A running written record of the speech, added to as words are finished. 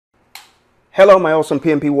Hello, my awesome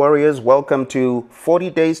PMP warriors. Welcome to 40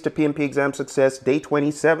 Days to PMP Exam Success, Day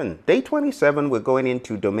 27. Day 27, we're going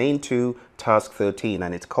into Domain 2, Task 13,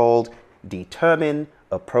 and it's called Determine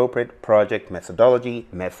Appropriate Project Methodology,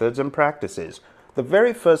 Methods, and Practices. The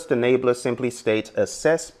very first enabler simply states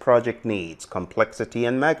assess project needs, complexity,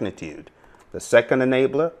 and magnitude. The second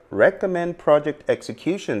enabler, recommend project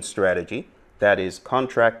execution strategy, that is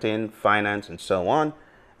contracting, finance, and so on.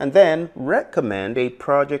 And then recommend a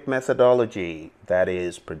project methodology, that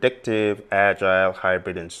is predictive, agile,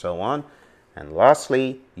 hybrid, and so on. And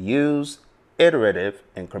lastly, use iterative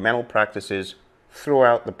incremental practices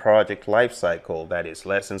throughout the project lifecycle, that is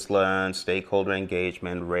lessons learned, stakeholder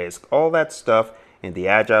engagement, risk, all that stuff in the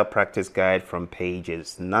Agile Practice Guide from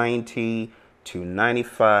pages 90 to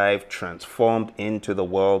 95, transformed into the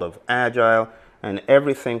world of Agile, and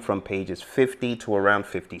everything from pages 50 to around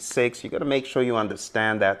 56. You got to make sure you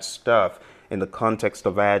understand that stuff in the context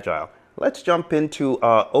of Agile. Let's jump into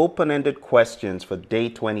our open-ended questions for day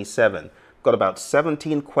 27. I've got about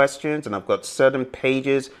 17 questions, and I've got certain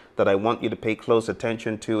pages that I want you to pay close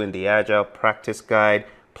attention to in the Agile Practice Guide.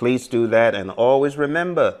 Please do that, and always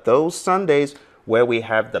remember, those Sundays where we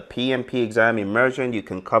have the PMP exam immersion, you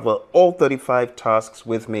can cover all 35 tasks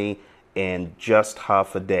with me in just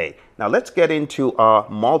half a day. Now let's get into our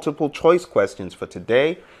multiple choice questions for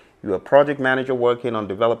today. You're a project manager working on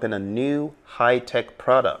developing a new high-tech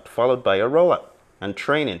product, followed by a rollout and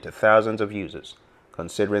training to thousands of users.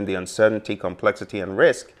 Considering the uncertainty, complexity, and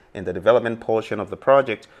risk in the development portion of the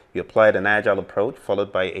project, you applied an agile approach,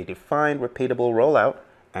 followed by a defined, repeatable rollout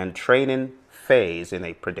and training phase in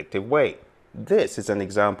a predictive way. This is an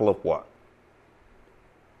example of what?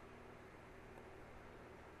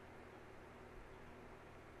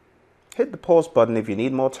 Hit the pause button if you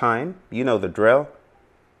need more time. You know the drill.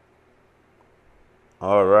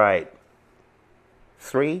 All right.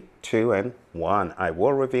 3, 2, and 1. I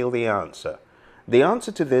will reveal the answer. The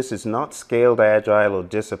answer to this is not scaled agile or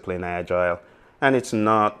discipline agile, and it's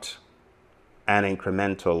not an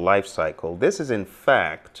incremental life cycle. This is in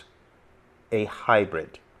fact a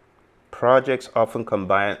hybrid. Projects often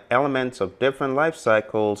combine elements of different life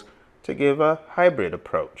cycles to give a hybrid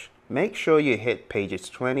approach. Make sure you hit pages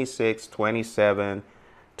 26, 27,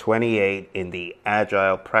 28 in the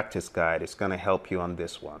Agile Practice Guide. It's going to help you on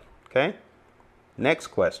this one. Okay? Next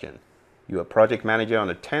question. You're a project manager on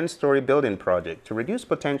a 10-story building project. To reduce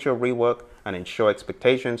potential rework and ensure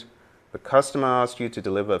expectations, the customer asks you to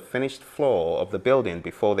deliver a finished floor of the building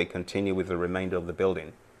before they continue with the remainder of the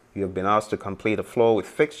building. You have been asked to complete a floor with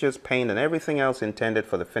fixtures, paint, and everything else intended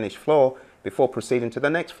for the finished floor before proceeding to the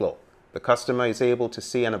next floor. The customer is able to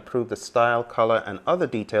see and approve the style, color, and other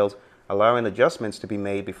details, allowing adjustments to be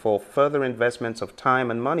made before further investments of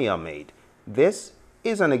time and money are made. This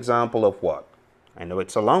is an example of what? I know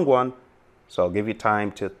it's a long one, so I'll give you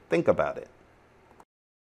time to think about it.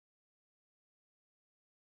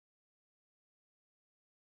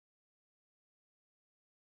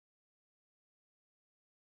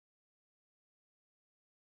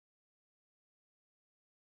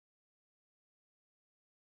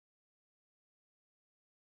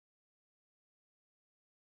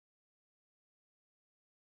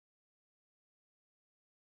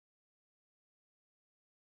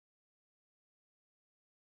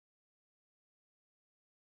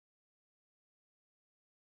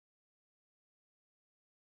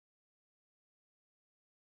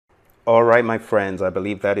 All right, my friends, I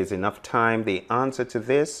believe that is enough time. The answer to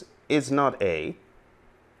this is not A,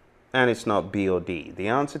 and it's not B or D. The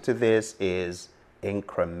answer to this is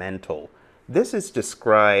incremental. This is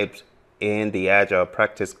described in the Agile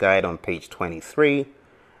Practice Guide on page 23,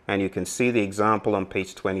 and you can see the example on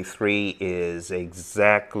page 23 is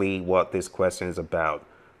exactly what this question is about.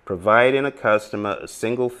 Providing a customer a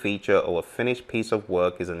single feature or a finished piece of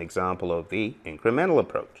work is an example of the incremental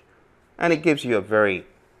approach. And it gives you a very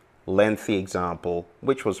lengthy example,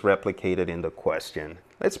 which was replicated in the question.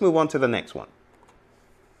 Let's move on to the next one.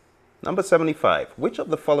 Number 75. Which of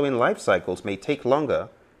the following life cycles may take longer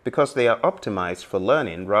because they are optimized for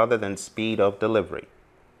learning rather than speed of delivery?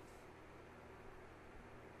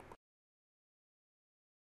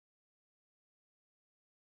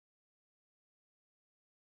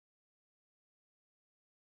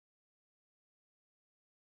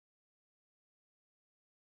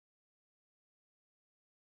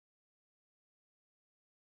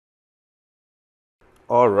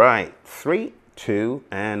 All right, 3, 2,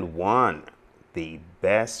 and 1. The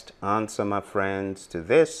best answer, my friends, to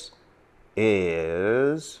this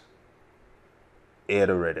is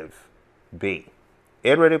iterative. B.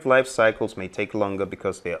 Iterative life cycles may take longer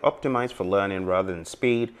because they are optimized for learning rather than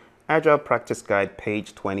speed. Agile Practice Guide,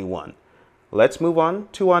 page 21. Let's move on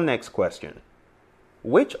to our next question.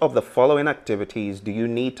 Which of the following activities do you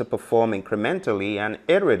need to perform incrementally and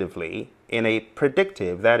iteratively in a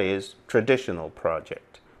predictive, that is, traditional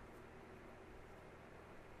project?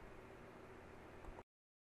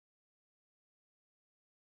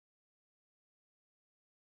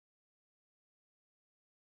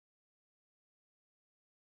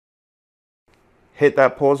 Hit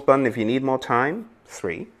that pause button if you need more time.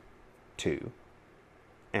 3, 2,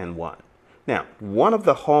 and 1. Now, one of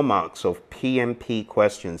the hallmarks of PMP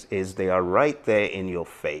questions is they are right there in your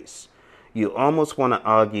face. You almost want to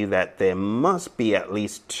argue that there must be at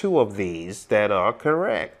least 2 of these that are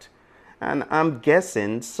correct. And I'm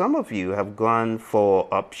guessing some of you have gone for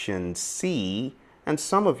option C, and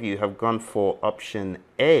some of you have gone for option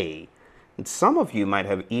A. And some of you might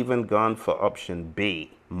have even gone for option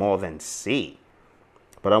B more than C.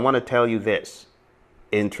 But I want to tell you this.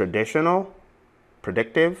 In traditional,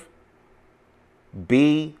 predictive,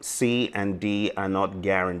 B, C, and D are not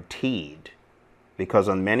guaranteed, because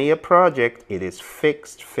on many a project, it is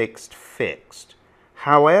fixed, fixed, fixed.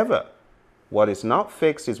 However, what is not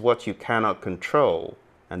fixed is what you cannot control,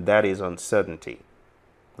 and that is uncertainty.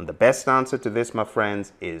 And the best answer to this, my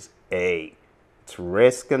friends, is A. It's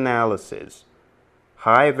risk analysis.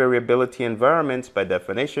 High variability environments, by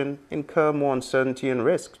definition, incur more uncertainty and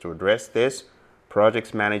risk. To address this,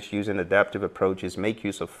 projects managed using adaptive approaches make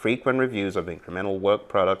use of frequent reviews of incremental work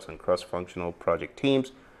products and cross-functional project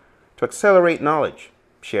teams to accelerate knowledge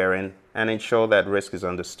sharing and ensure that risk is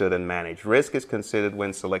understood and managed. Risk is considered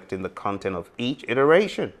when selecting the content of each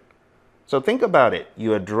iteration. So think about it.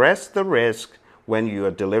 You address the risk when you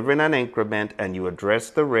are delivering an increment, and you address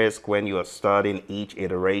the risk when you are starting each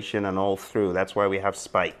iteration and all through. That's why we have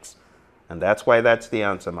spikes. And that's why that's the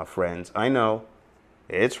answer, my friends. I know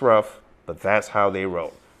it's rough, but that's how they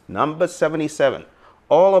roll. Number 77.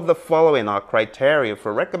 All of the following are criteria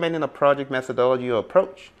for recommending a project methodology or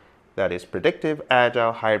approach that is predictive,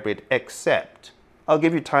 agile, hybrid, except. I'll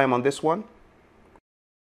give you time on this one.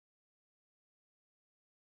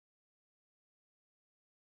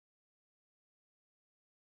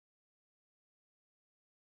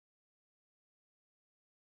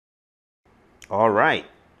 All right.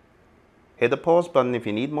 Hit the pause button if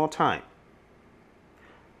you need more time.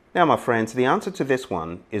 Now, my friends, the answer to this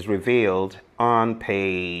one is revealed on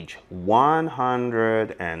page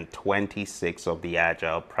 126 of the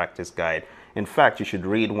Agile Practice Guide. In fact, you should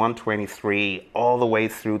read 123 all the way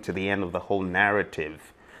through to the end of the whole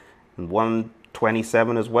narrative, and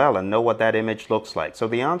 127 as well, and know what that image looks like. So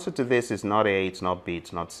the answer to this is not A, it's not B,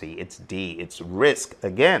 it's not C, it's D. It's risk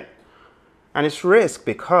again. And it's risk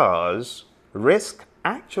because risk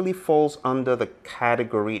actually falls under the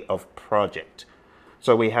category of project.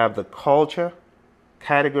 So we have the culture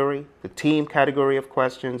category, the team category of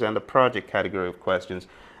questions, and the project category of questions.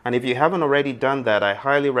 And if you haven't already done that, I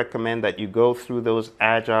highly recommend that you go through those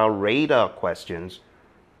Agile Radar questions.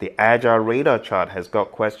 The Agile Radar chart has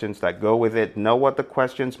got questions that go with it. Know what the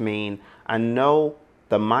questions mean, and know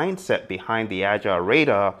the mindset behind the Agile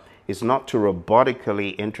Radar is not to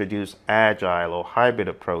robotically introduce agile or hybrid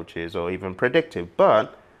approaches or even predictive,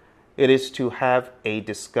 but it is to have a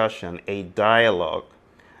discussion, a dialogue,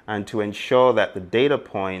 and to ensure that the data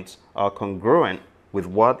points are congruent with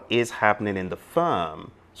what is happening in the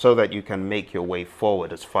firm so that you can make your way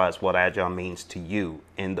forward as far as what Agile means to you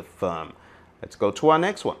in the firm. Let's go to our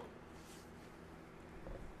next one.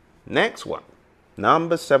 Next one,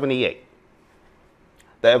 number 78.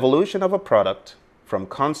 The evolution of a product from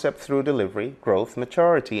concept through delivery, growth,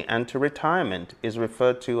 maturity, and to retirement is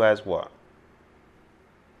referred to as what?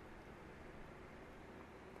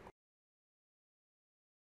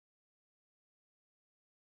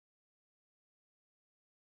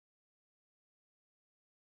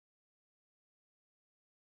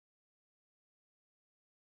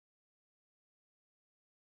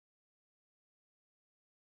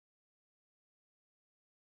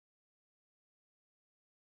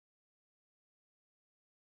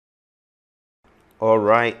 All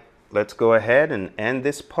right, let's go ahead and end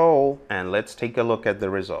this poll, and let's take a look at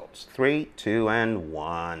the results. 3, 2, and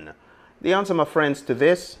 1. The answer, my friends, to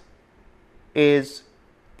this is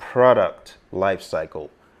product life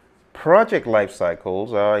cycle. Project life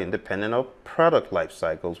cycles are independent of product life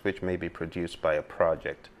cycles, which may be produced by a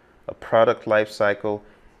project. A product life cycle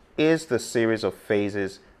is the series of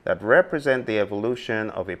phases that represent the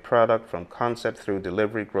evolution of a product from concept through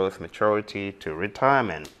delivery, growth, maturity to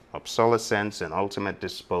retirement, obsolescence, and ultimate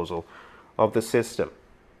disposal of the system.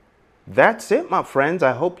 That's it, my friends.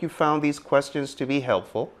 I hope you found these questions to be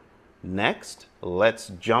helpful. Next, let's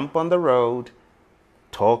jump on the road,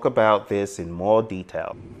 talk about this in more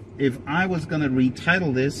detail. if I was going to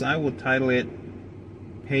retitle this, I would title it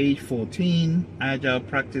Page 14, Agile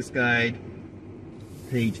Practice Guide,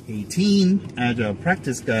 Page 18, Agile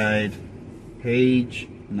Practice Guide, Page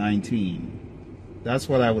 19. That's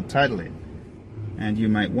what I would title it. And you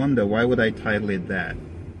might wonder, why would I title it that?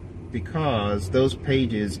 Because those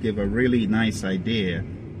pages give a really nice idea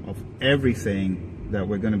of everything that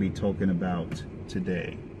we're going to be talking about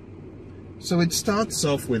today. So it starts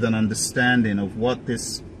off with an understanding of what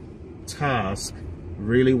this task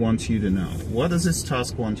really wants you to know. What does this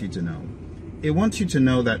task want you to know? It wants you to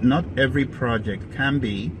know that not every project can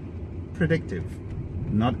be predictive.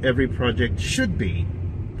 Not every project should be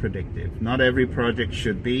predictive. Not every project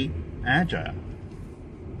should be agile.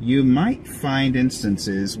 You might find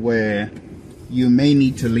instances where you may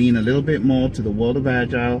need to lean a little bit more to the world of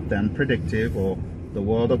agile than predictive, or the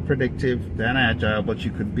world of predictive than agile, but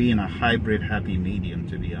you could be in a hybrid happy medium,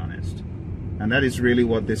 to be honest. And that is really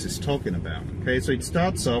what this is talking about. Okay, so it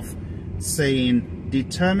starts off saying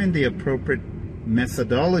determine the appropriate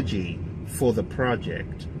methodology for the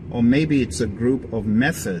project, or maybe it's a group of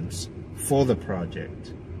methods for the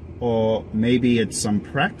project, or maybe it's some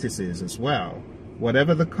practices as well.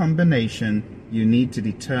 Whatever the combination, you need to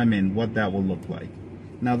determine what that will look like.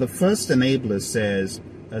 Now, the first enabler says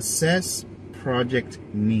assess project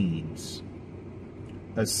needs,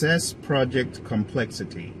 assess project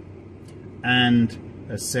complexity, and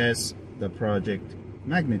assess the project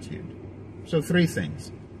magnitude. So 3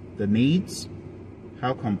 things: the needs,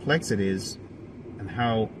 how complex it is, and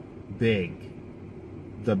how big,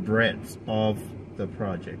 the breadth of the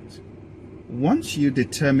project. Once you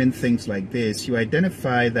determine things like this, you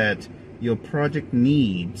identify that your project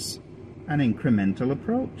needs an incremental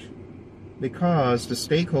approach, because the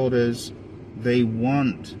stakeholders, they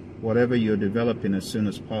want whatever you're developing as soon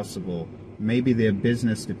as possible. Maybe their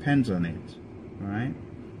business depends on it, right?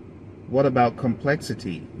 What about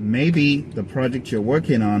complexity? Maybe the project you're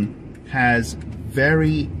working on has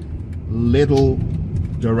very little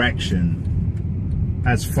direction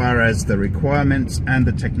as far as the requirements and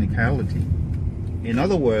the technicality. In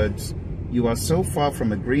other words, you are so far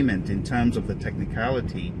from agreement in terms of the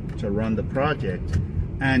technicality to run the project,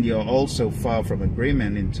 and you're also far from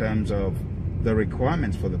agreement in terms of the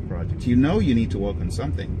requirements for the project. You know you need to work on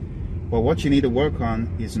something, but what you need to work on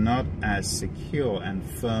is not as secure and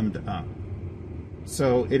firmed up.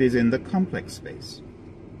 So it is in the complex space.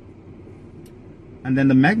 And then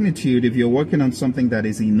the magnitude, if you're working on something that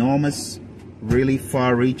is enormous, really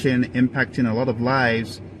far-reaching, impacting a lot of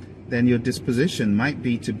lives, then your disposition might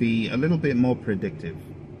be to be a little bit more predictive.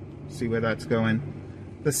 See where that's going?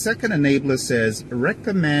 The second enabler says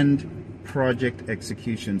recommend project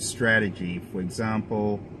execution strategy, for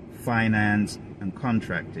example, finance and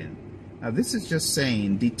contracting. Now this is just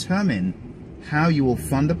saying determine how you will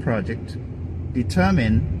fund the project,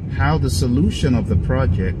 determine how the solution of the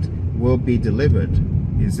project will be delivered.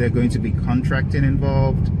 Is there going to be contracting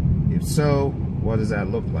involved? If so, what does that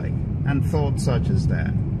look like? And thoughts such as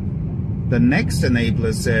that. The next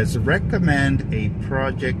enabler says recommend a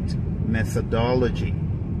project methodology.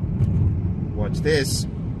 Watch this.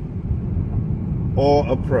 Or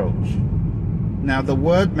approach. Now the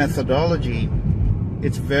word methodology,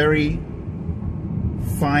 it's very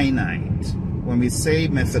finite. When we say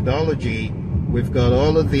methodology, we've got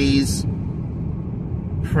all of these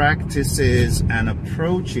practices and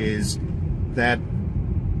approaches that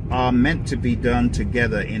are meant to be done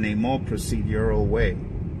together in a more procedural way.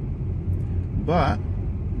 But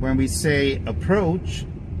when we say approach,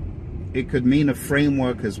 it could mean a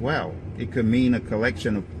framework as well. It could mean a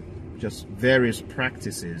collection of just various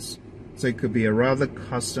practices. So it could be a rather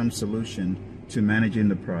custom solution to managing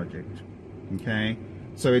the project. Okay?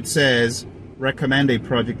 So it says recommend a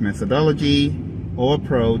project methodology or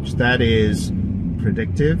approach that is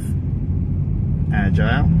predictive,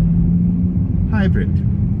 agile, hybrid.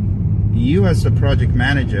 You as the project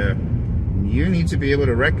manager, you need to be able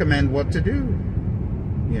to recommend what to do,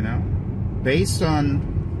 based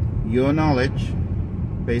on your knowledge,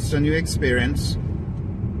 based on your experience.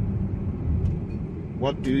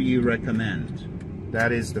 What do you recommend?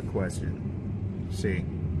 That is the question. See,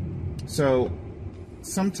 so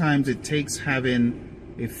sometimes it takes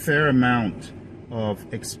having a fair amount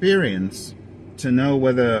of experience to know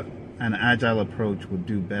whether an agile approach would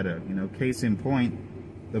do better. Case in point,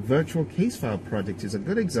 the virtual case file project is a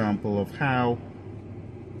good example of how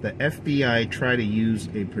the FBI tried to use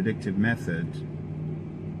a predictive method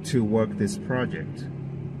to work this project.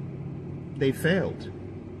 They failed.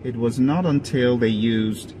 It was not until they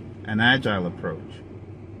used an agile approach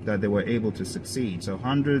that they were able to succeed. So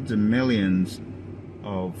hundreds and millions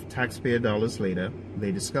of taxpayer dollars later,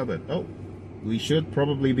 they discovered, oh, we should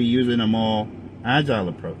probably be using a more agile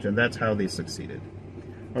approach, and that's how they succeeded.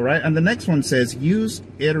 All right, and the next one says use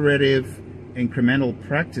iterative incremental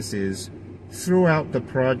practices throughout the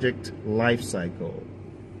project lifecycle.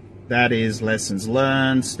 That is lessons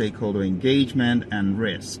learned, stakeholder engagement, and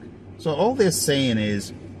risk. So all they're saying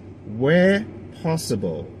is, where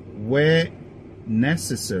possible, where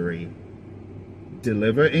necessary,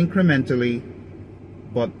 deliver incrementally,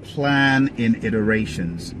 but plan in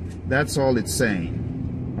iterations. That's all it's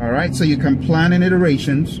saying. All right, so you can plan in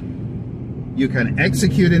iterations, you can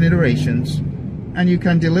execute in iterations, and you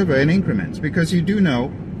can deliver in increments. Because you do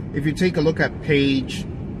know, if you take a look at page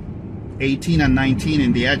 18 and 19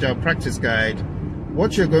 in the Agile Practice Guide,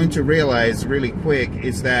 what you're going to realize really quick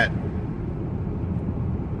is that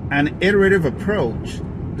an iterative approach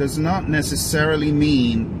does not necessarily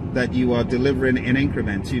mean that you are delivering in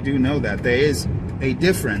increments. You do know that there is a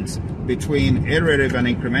difference between iterative and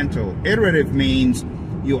incremental. Iterative means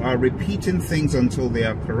you are repeating things until they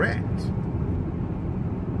are correct.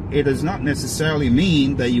 It does not necessarily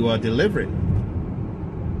mean that you are delivering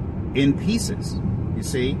in pieces. You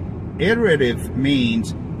see, iterative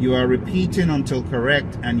means you are repeating until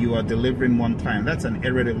correct and you are delivering one time. That's an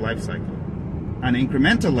iterative life cycle. An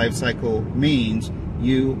incremental life cycle means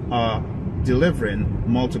you are delivering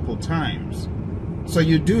multiple times. So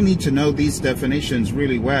you do need to know these definitions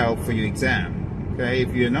really well for your exam. Okay,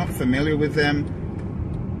 if you're not familiar with them,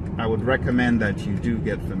 I would recommend that you do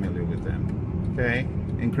get familiar with them. Okay,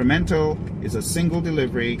 incremental is a single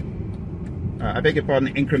delivery. I beg your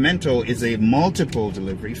pardon, incremental is a multiple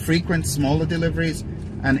delivery, frequent smaller deliveries,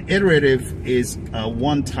 and iterative is a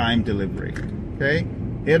one-time delivery. Okay,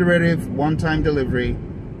 iterative one-time delivery,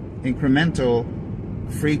 incremental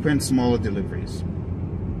frequent smaller deliveries.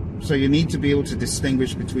 So you need to be able to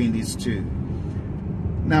distinguish between these two.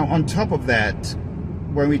 Now, on top of that,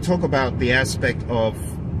 when we talk about the aspect of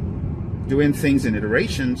doing things in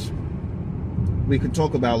iterations, we could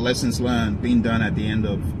talk about lessons learned being done at the end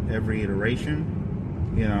of every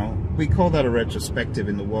iteration. You know, we call that a retrospective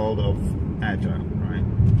in the world of Agile, right?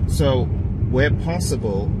 So where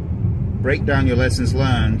possible, break down your lessons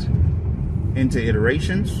learned into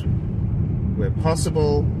iterations. Where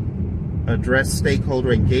possible, address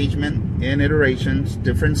stakeholder engagement in iterations,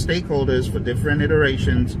 different stakeholders for different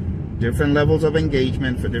iterations, different levels of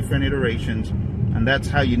engagement for different iterations, and that's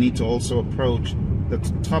how you need to also approach the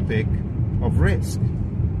topic of risk.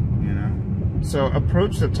 You know, so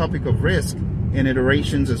approach the topic of risk in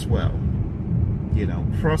iterations as well. You know,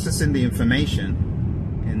 processing the information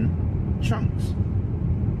in chunks,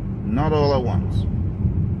 not all at once.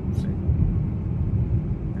 See?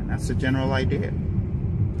 And that's the general idea.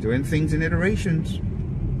 Doing things in iterations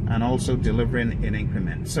and also delivering in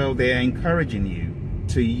increments. So they are encouraging you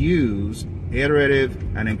to use iterative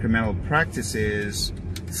and incremental practices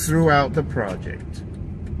throughout the project.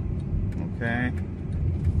 Okay?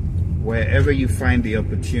 Wherever you find the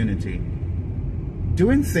opportunity.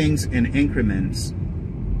 Doing things in increments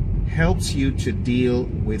helps you to deal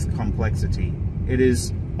with complexity. It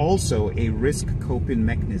is also a risk coping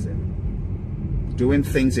mechanism. Doing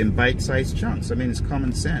things in bite-sized chunks. I mean, it's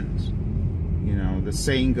common sense. You know, the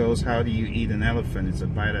saying goes, how do you eat an elephant? It's a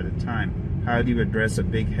bite at a time. How do you address a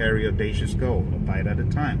big, hairy, audacious goal? A bite at a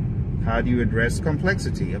time. How do you address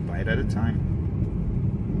complexity? A bite at a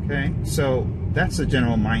time. Okay, so that's the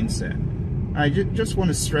general mindset. I just want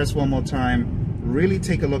to stress one more time, really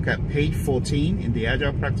take a look at page 14 in the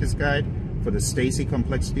Agile Practice Guide for the Stacy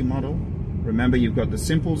complexity model. Remember, you've got the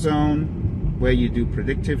simple zone where you do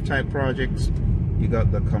predictive type projects. You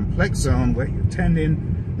got the complex zone where you're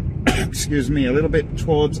tending, excuse me, a little bit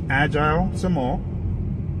towards agile, some more.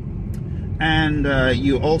 And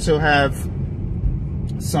you also have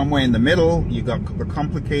somewhere in the middle, you got the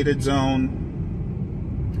complicated zone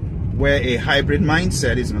where a hybrid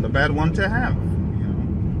mindset is not a bad one to have. You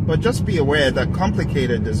know? But just be aware that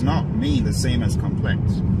complicated does not mean the same as complex.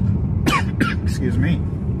 Excuse me.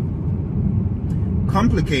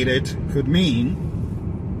 Complicated could mean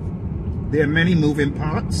there are many moving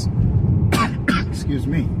parts, excuse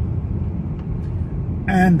me,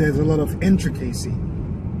 and there's a lot of intricacy.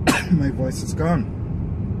 My voice is gone.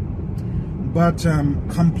 But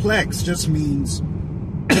complex just means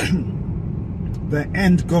the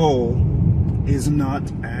end goal is not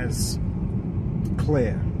as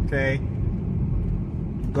clear, okay?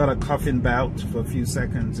 Got a coughing bout for a few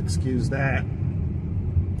seconds, excuse that.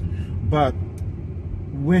 But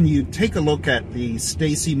when you take a look at the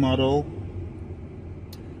Stacy model,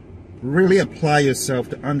 really apply yourself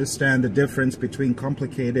to understand the difference between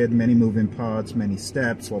complicated, many moving parts, many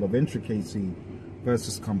steps, a lot of intricacy,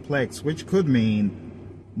 versus complex, which could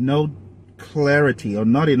mean no clarity or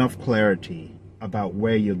not enough clarity about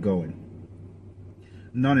where you're going.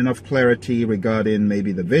 Not enough clarity regarding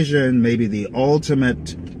maybe the vision, maybe the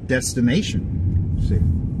ultimate destination. See,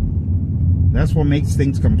 that's what makes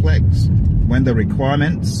things complex. When the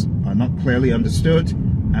requirements are not clearly understood,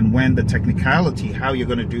 and when the technicality, how you're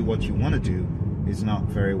going to do what you want to do, is not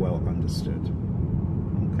very well understood.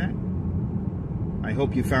 Okay? I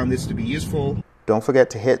hope you found this to be useful. Don't forget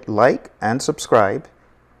to hit like and subscribe.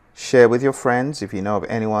 Share with your friends if you know of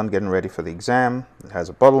anyone getting ready for the exam that has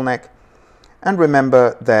a bottleneck. And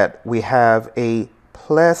remember that we have a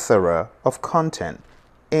plethora of content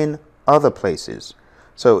in other places.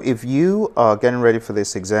 So if you are getting ready for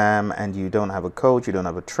this exam and you don't have a coach, you don't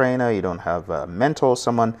have a trainer, you don't have a mentor,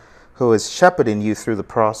 someone who is shepherding you through the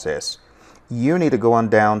process, you need to go on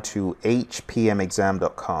down to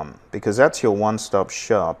hpmexam.com, because that's your one-stop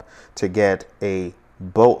shop to get a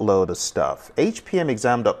boatload of stuff.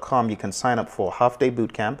 hpmexam.com, you can sign up for a half-day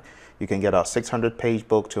boot camp. You can get our 600-page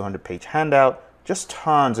book, 200-page handout, just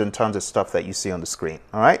tons and tons of stuff that you see on the screen.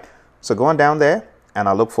 All right? So go on down there, and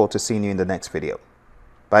I look forward to seeing you in the next video.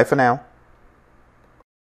 Bye for now.